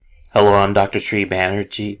Hello, I'm Dr. Sri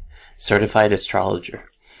Banerjee, certified astrologer.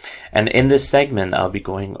 And in this segment, I'll be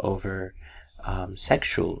going over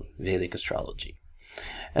sexual Vedic astrology.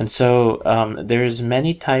 And so there's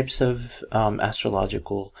many types of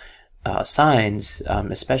astrological signs,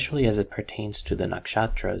 especially as it pertains to the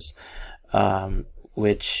nakshatras,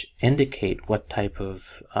 which indicate what type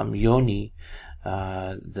of yoni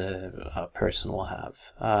the person will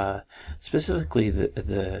have, specifically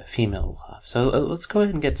the female will have. So let's go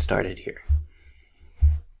ahead and get started here.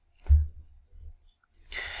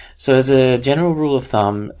 So as a general rule of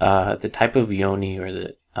thumb, the type of yoni or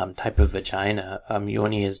the type of vagina,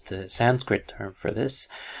 yoni is the Sanskrit term for this,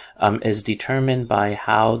 is determined by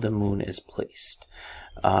how the moon is placed.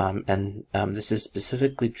 And this is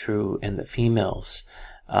specifically true in the female's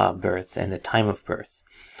birth and the time of birth.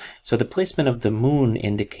 So the placement of the moon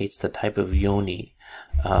indicates the type of yoni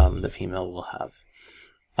the female will have.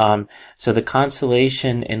 So the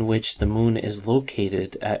constellation in which the moon is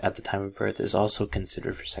located at the time of birth is also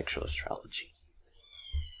considered for sexual astrology.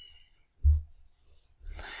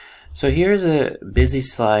 So here's a busy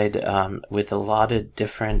slide with a lot of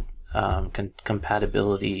different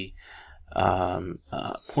compatibility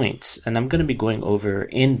points, and I'm going to be going over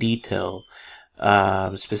in detail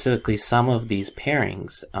specifically some of these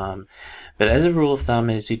pairings. But as a rule of thumb,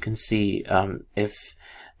 as you can see, if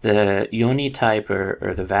the yoni type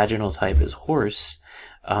or the vaginal type is horse,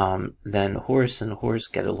 then horse and horse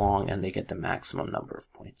get along and they get the maximum number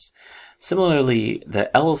of points. Similarly, the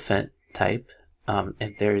elephant type,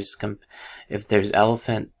 if there's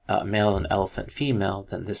elephant male and elephant female,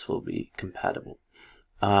 then this will be compatible.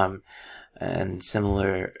 And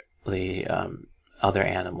similarly, other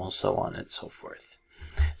animals, so on and so forth.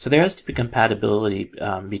 So there has to be compatibility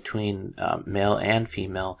between male and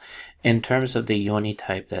female in terms of the yoni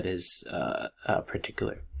type that is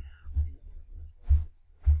particular.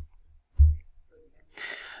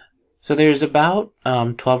 So there's about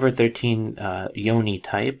 12 or 13 yoni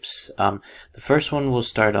types. The first one we'll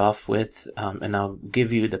start off with, and I'll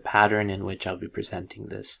give you the pattern in which I'll be presenting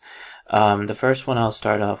this. The first one I'll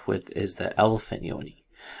start off with is the elephant yoni.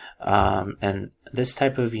 And this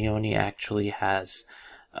type of yoni actually has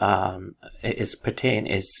is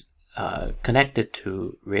connected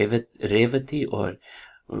to Revati or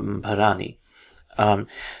Bharani.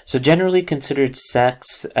 So generally considered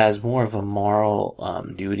sex as more of a moral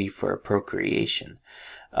duty for procreation.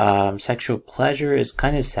 Sexual pleasure is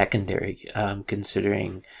kind of secondary,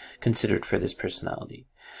 considered for this personality.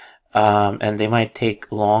 And they might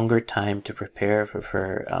take longer time to prepare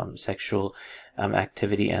for sexual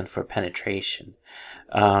activity and for penetration.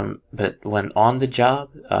 But when on the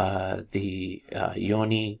job, the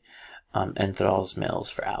yoni enthralls males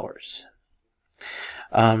for hours.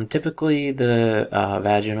 Typically, the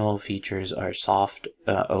vaginal features are soft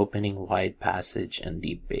opening, wide passage, and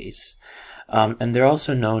deep base. And they're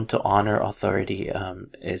also known to honor authority,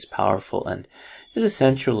 is powerful, and is a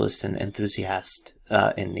sensualist and enthusiast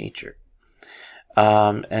in nature.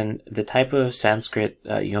 And the type of Sanskrit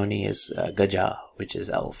yoni is gaja, which is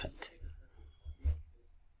elephant.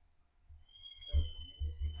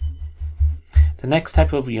 The next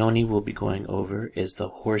type of yoni we'll be going over is the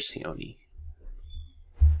horse yoni.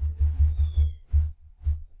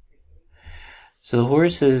 So the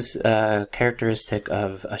horse is characteristic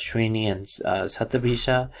of Ashwini and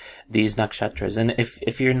Satabhisha, these nakshatras. And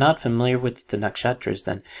if you're not familiar with the nakshatras,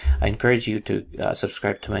 then I encourage you to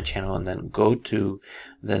subscribe to my channel and then go to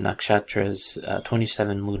the nakshatras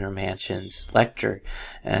 27 lunar mansions lecture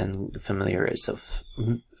and familiarize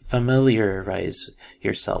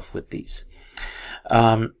yourself with these.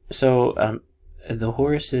 So the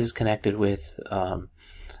horse is connected with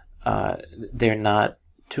they're not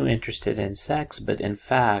too interested in sex, but in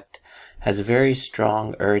fact has very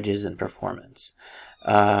strong urges and performance.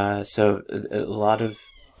 So a lot of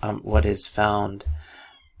what is found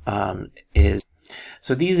is,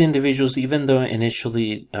 so these individuals, even though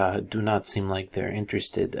initially do not seem like they're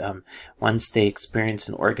interested, once they experience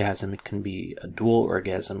an orgasm, it can be a dual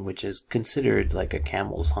orgasm, which is considered like a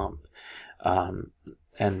camel's hump,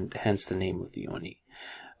 and hence the name of the yoni.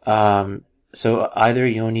 So either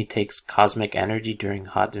yoni takes cosmic energy during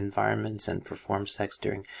hot environments and performs sex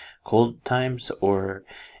during cold times, or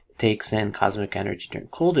takes in cosmic energy during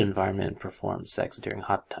cold environment and performs sex during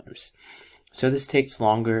hot times. So this takes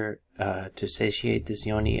longer to satiate this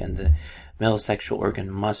yoni, and the male sexual organ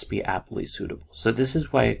must be aptly suitable. So this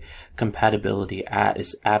is why compatibility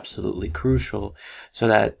is absolutely crucial, so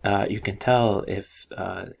that you can tell if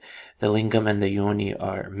the lingam and the yoni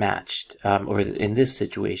are matched, or in this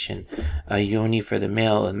situation, a yoni for the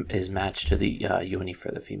male is matched to the yoni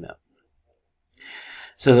for the female.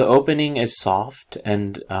 So the opening is soft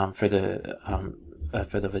and for the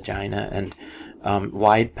vagina, and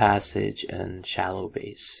wide passage and shallow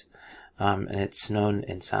base, and it's known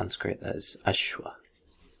in Sanskrit as Ashwa.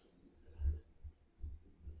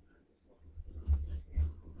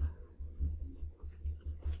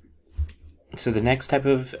 So the next type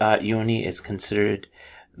of yoni is considered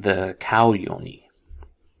the cow yoni.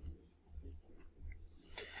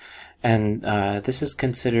 And this is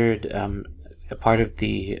considered a part of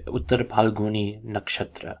the Uttara Phalguni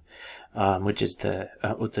Nakshatra, which is the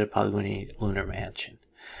Uttara Phalguni lunar mansion.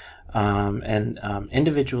 And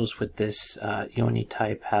individuals with this yoni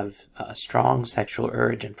type have a strong sexual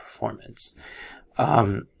urge and performance.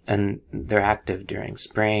 And they're active during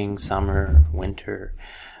spring, summer, winter.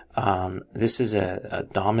 This is a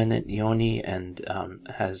dominant yoni and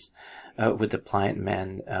has, with the pliant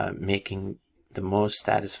man, making the most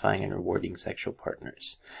satisfying and rewarding sexual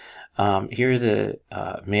partners. Here the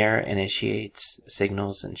mare initiates,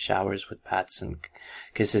 signals, and showers with pats and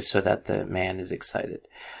kisses so that the man is excited.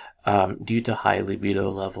 Due to high libido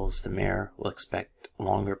levels, the mare will expect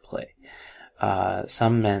longer play.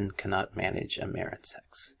 Some men cannot manage a mare in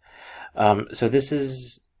sex. So this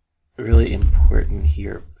is really important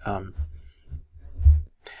here.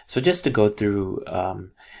 So just to go through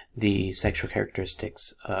the sexual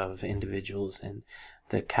characteristics of individuals in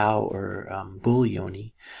the cow or bull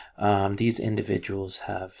yoni, these individuals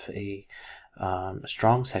have a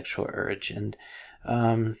strong sexual urge, and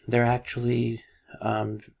they're actually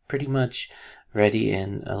pretty much ready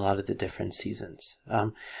in a lot of the different seasons.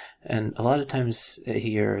 And a lot of times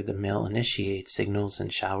here the male initiates, signals,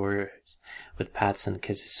 and showers with pats and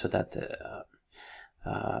kisses so that the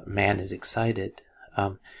man is excited.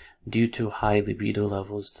 Due to high libido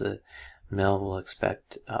levels, the male will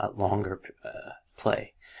expect longer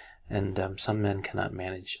play, and some men cannot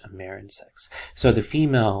manage a mare in sex. So the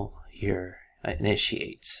female here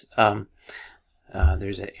initiates.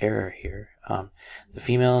 There's an error here. The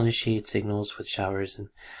female initiates, signals with showers and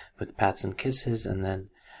with pats and kisses, and then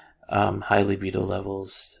high libido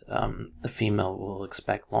levels, the female will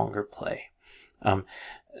expect longer play.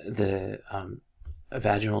 The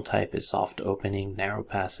vaginal type is soft opening, narrow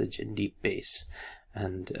passage, and deep base,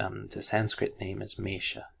 and the Sanskrit name is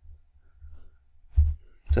Mesha.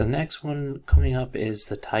 So the next one coming up is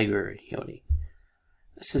the tiger yoni.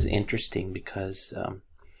 This is interesting because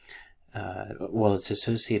it's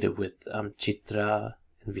associated with Chitra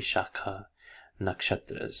and Vishakha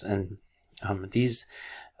nakshatras, and these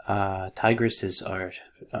tigresses are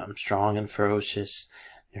strong and ferocious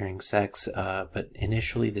during sex, but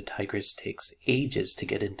initially the tigress takes ages to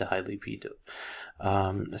get into high libido.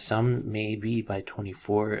 Some may be by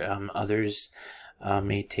 24, others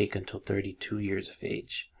may take until 32 years of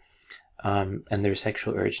age. And their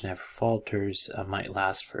sexual urge never falters, might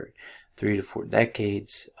last for 3 to 4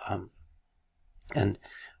 decades. And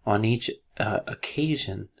on each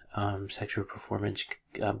occasion, sexual performance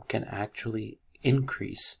can actually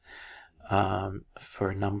increase for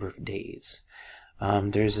a number of days.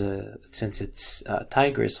 Since it's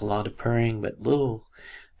tigress, a lot of purring, but little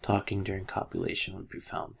talking during copulation would be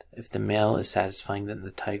found. If the male is satisfying, then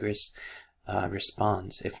the tigress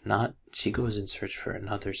responds. If not, she goes in search for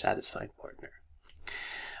another satisfying partner.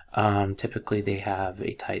 Typically, they have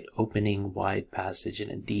a tight opening, wide passage,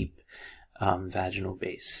 and a deep vaginal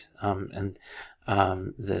base. And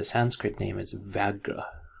the Sanskrit name is Vagra.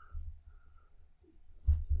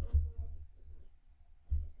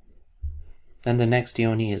 And the next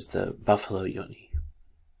yoni is the buffalo yoni.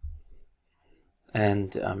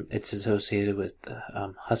 And it's associated with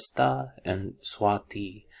Hasta and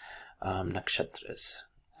Swati nakshatras.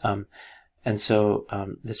 And so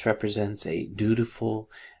this represents a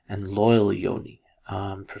dutiful and loyal yoni,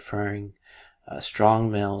 preferring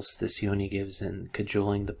strong males. This yoni gives in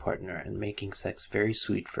cajoling the partner and making sex very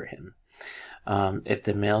sweet for him. If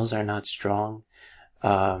the males are not strong,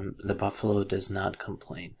 the buffalo does not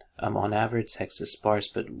complain. On average, sex is sparse,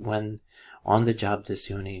 but when on the job,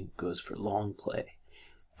 this yoni goes for long play.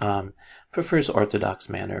 Prefers orthodox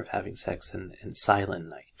manner of having sex in silent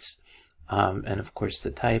nights. And of course,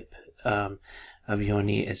 the type of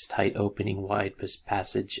yoni is tight opening, wide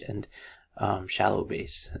passage, and shallow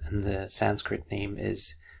base. And the Sanskrit name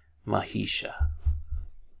is Mahisha.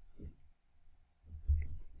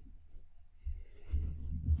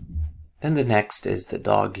 Then the next is the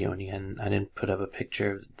dog yoni, and I didn't put up a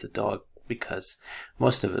picture of the dog because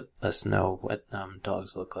most of us know what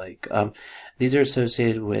dogs look like. These are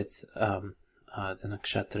associated with the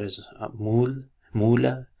nakshatras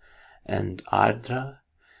Mula and Ardra,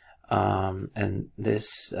 and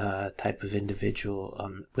this type of individual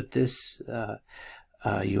with this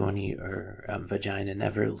yoni or vagina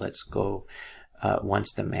never lets go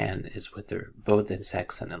once the man is with her, both in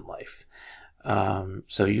sex and in life.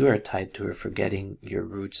 So you are tied to her, forgetting your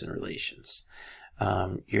roots and relations.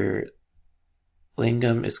 Your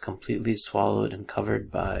lingam is completely swallowed and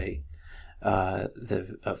covered by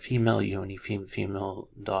the female yoni, female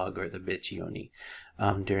dog, or the bitch yoni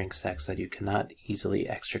during sex, that you cannot easily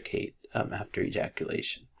extricate after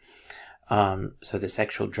ejaculation. So the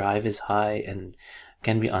sexual drive is high and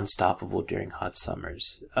can be unstoppable during hot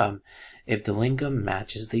summers. If the lingam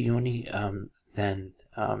matches the yoni, then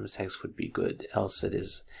sex would be good, else it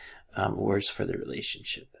is worse for the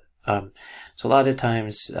relationship. So a lot of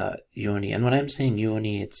times yoni, and when I'm saying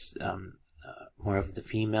yoni, it's more of the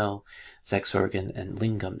female sex organ, and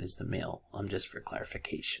lingam is the male, just for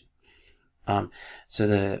clarification. So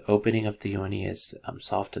the opening of the yoni is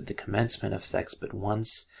soft at the commencement of sex, but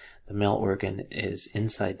once the male organ is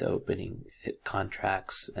inside the opening, it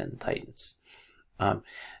contracts and tightens. And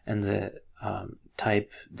the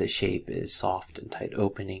type, the shape is soft and tight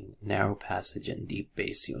opening, narrow passage, and deep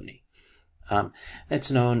base yoni.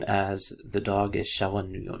 It's known as the dog is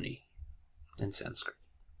Shavan yoni in Sanskrit.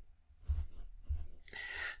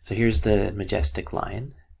 So here's the majestic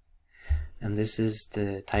lion. And this is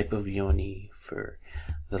the type of yoni for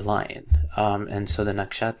the lion. And so the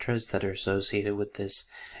nakshatras that are associated with this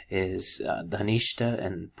is Dhanishta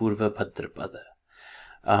and Purva Bhadrapada.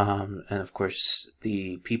 And of course,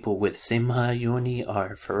 the people with Simha yoni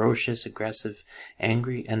are ferocious, aggressive,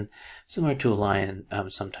 angry, and similar to a lion,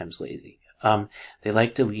 sometimes lazy. They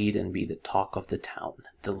like to lead and be the talk of the town.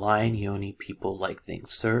 The lion yoni people like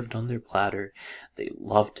things served on their platter. They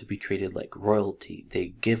love to be treated like royalty. They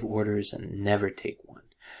give orders and never take one.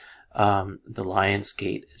 The lion's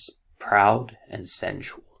gait is proud and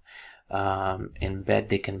sensual. In bed,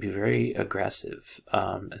 they can be very aggressive,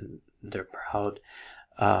 and they're proud,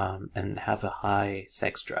 and have a high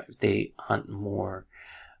sex drive. They hunt more,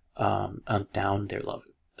 hunt down their love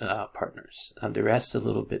partners. The rest a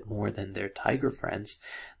little bit more than their tiger friends.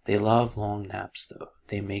 They love long naps, though.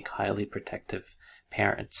 They make highly protective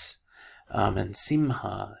parents. And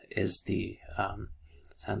Simha is the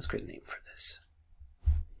Sanskrit name for this.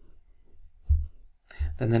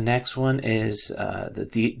 Then the next one is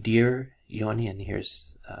the deer yoni, and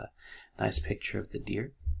here's a nice picture of the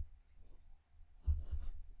deer.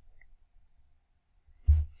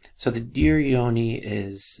 So the deer yoni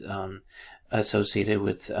is associated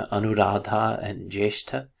with Anuradha and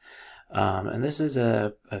Jeshta. And this is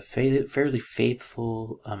a fairly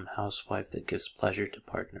faithful housewife that gives pleasure to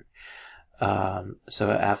partner.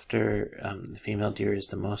 So after the female deer is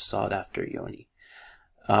the most sought after yoni.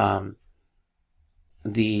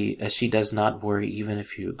 She does not worry even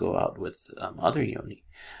if you go out with other yoni.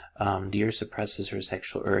 Deer suppresses her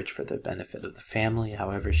sexual urge for the benefit of the family.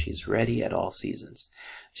 However, she's ready at all seasons.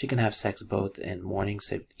 She can have sex both in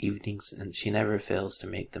mornings and evenings, and she never fails to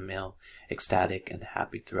make the male ecstatic and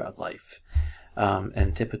happy throughout life.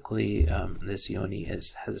 And typically, this yoni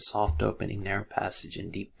has a soft opening, narrow passage,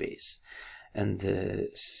 and deep base. And the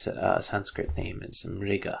Sanskrit name is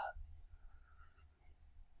Mriga.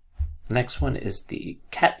 Next one is the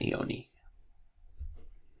cat yoni.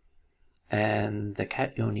 And the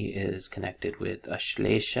cat yoni is connected with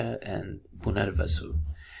Ashlesha and Punarvasu.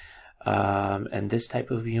 And this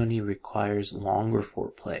type of yoni requires longer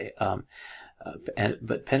foreplay,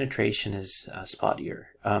 but penetration is spottier.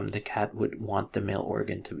 The cat would want the male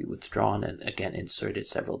organ to be withdrawn and again inserted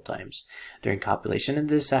several times during copulation. And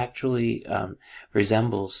this actually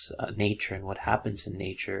resembles nature and what happens in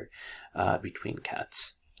nature between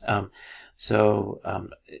cats.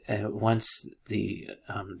 Once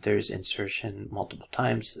there's insertion multiple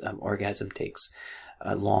times, orgasm takes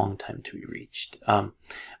a long time to be reached.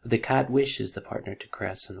 The cat wishes the partner to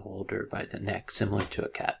caress and hold her by the neck, similar to a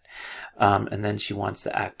cat. And then she wants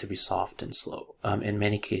the act to be soft and slow. In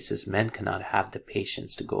many cases, men cannot have the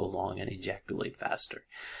patience to go along and ejaculate faster.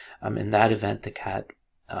 In that event, the cat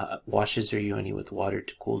washes her yoni with water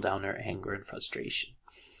to cool down her anger and frustration.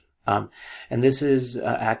 And this is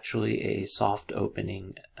actually a soft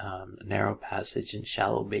opening, narrow passage and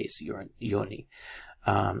shallow base yoni.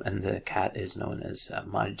 And the cat is known as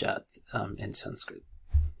Marjat in Sanskrit.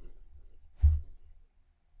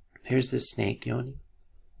 Here's the snake yoni.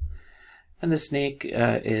 And the snake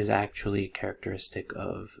is actually characteristic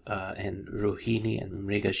of in Rohini and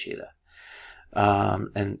Mrigashira.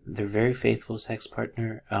 And they're very faithful sex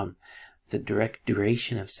partner. The direct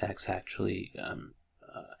duration of sex actually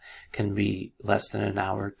can be less than an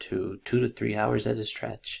hour to 2 to 3 hours at a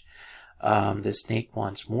stretch. The snake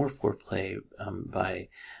wants more foreplay by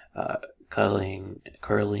curling,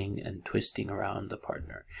 and twisting around the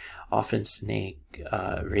partner. Often snake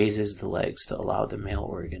raises the legs to allow the male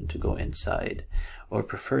organ to go inside, or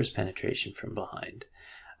prefers penetration from behind.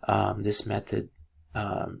 This method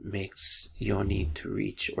makes yoni to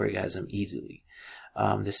reach orgasm easily.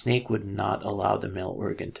 The snake would not allow the male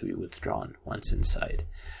organ to be withdrawn once inside.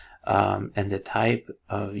 And the type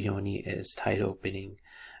of yoni is tight opening,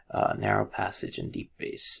 narrow passage, and deep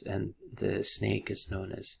base. And the snake is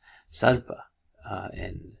known as sarpa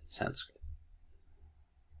in Sanskrit.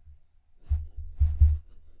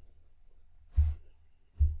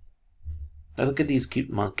 Now look at these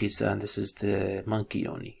cute monkeys. This is the monkey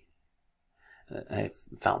yoni. I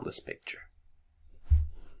found this picture.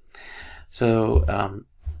 So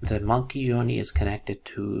the monkey yoni is connected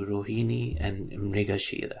to Rohini and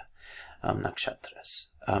Mrigashira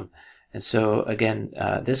nakshatras. And so again,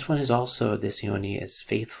 this one is also, this yoni is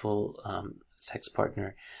faithful sex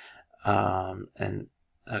partner, and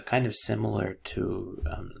kind of similar to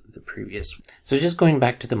the previous. So just going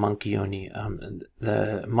back to the monkey yoni,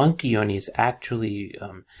 the monkey yoni is actually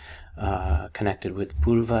connected with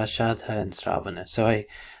Purva, Shadha, and Sravana. So I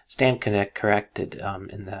stand corrected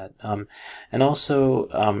in that. And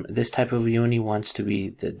also, this type of yoni wants to be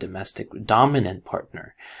the domestic dominant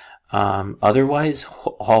partner. Otherwise,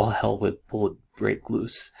 all hell would break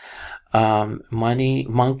loose.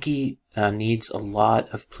 Monkey needs a lot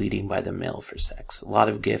of pleading by the male for sex, a lot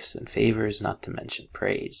of gifts and favors, not to mention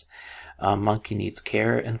praise. Monkey needs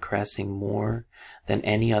care and caressing more than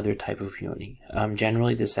any other type of yoni.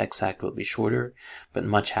 Generally, the sex act will be shorter, but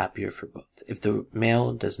much happier for both. If the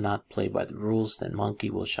male does not play by the rules, then monkey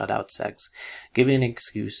will shut out sex, giving an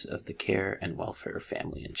excuse of the care and welfare of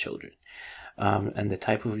family and children. And the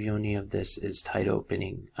type of yoni of this is tight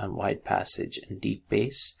opening, wide passage, and deep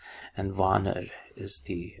base, and vanar is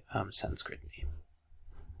the Sanskrit name.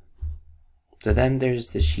 So then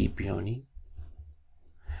there's the sheep yoni.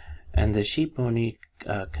 And the sheep yoni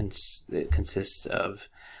consists of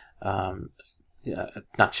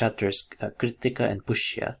nakshatras Kritika and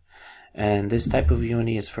Pushya. And this type of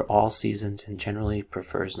yoni is for all seasons and generally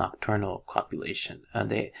prefers nocturnal copulation.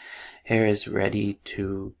 The hair is ready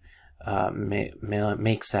to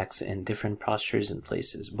make sex in different postures and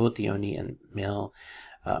places. Both yoni and male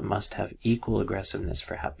must have equal aggressiveness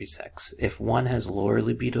for happy sex. If one has lower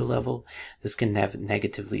libido level, this can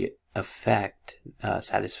negatively affect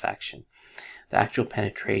satisfaction. The actual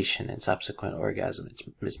penetration and subsequent orgasm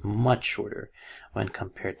is much shorter when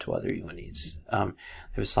compared to other yonis.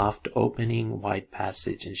 There's soft opening, wide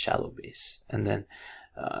passage, and shallow base. And then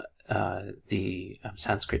the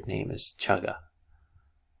Sanskrit name is chaga.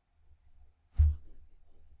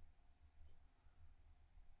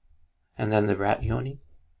 And then the rat yoni.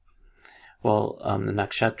 Well, the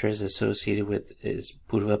nakshatras associated with is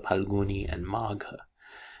Purva, Palguni, and Magha.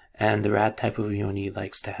 And the rat type of yoni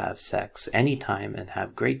likes to have sex anytime and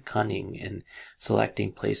have great cunning in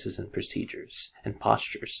selecting places and procedures and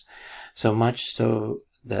postures. So much so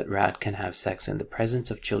that rat can have sex in the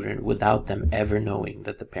presence of children without them ever knowing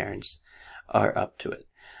that the parents are up to it.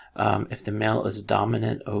 If the male is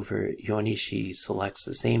dominant over yoni, she selects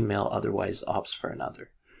the same male, otherwise opts for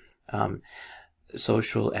another.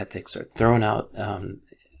 Social ethics are thrown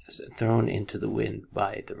into the wind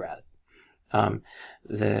by the rat.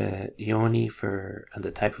 The yoni for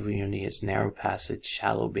the type of yoni is narrow passage,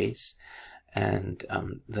 shallow base, and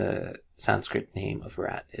the Sanskrit name of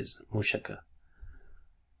rat is Mushaka.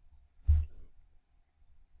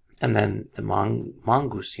 And then the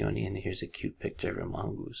mongoose yoni, and here's a cute picture of a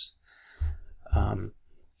mongoose.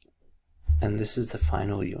 And this is the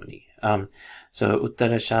final yoni. So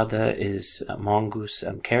Uttarashadha is mongoose,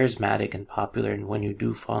 charismatic and popular, and when you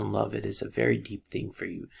do fall in love, it is a very deep thing for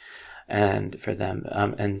you and for them.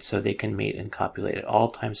 And so they can mate and copulate at all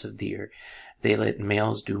times of the year. They let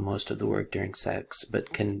males do most of the work during sex,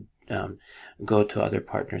 but can go to other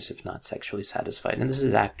partners if not sexually satisfied. And this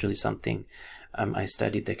is actually something I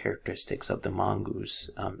studied the characteristics of the mongoose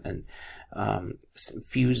and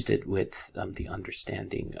fused it with the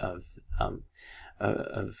understanding of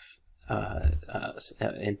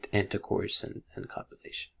intercourse and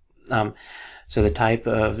copulation. So the type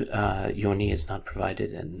of yoni is not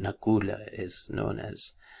provided, and nakula is known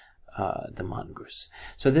as the mongoose.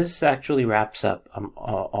 So this actually wraps up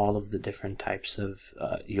all of the different types of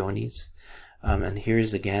yonis. And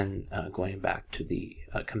here's again going back to the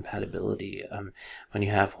compatibility. When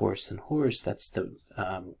you have horse and horse, that's the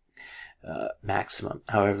maximum.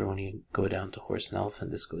 However, when you go down to horse and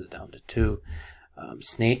elephant, this goes down to 2.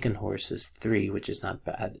 Snake and horse is 3, which is not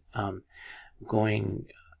bad. Going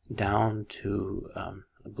down to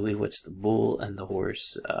I believe it's the bull and the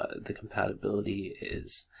horse, the compatibility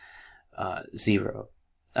is 0.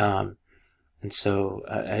 And so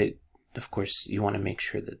of course, you want to make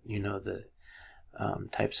sure that you know the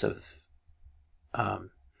types of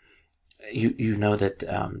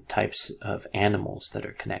types of animals that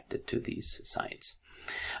are connected to these signs.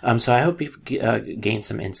 So I hope you've gained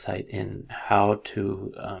some insight in how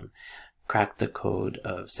to crack the code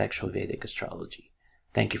of sexual Vedic astrology.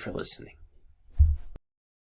 Thank you for listening.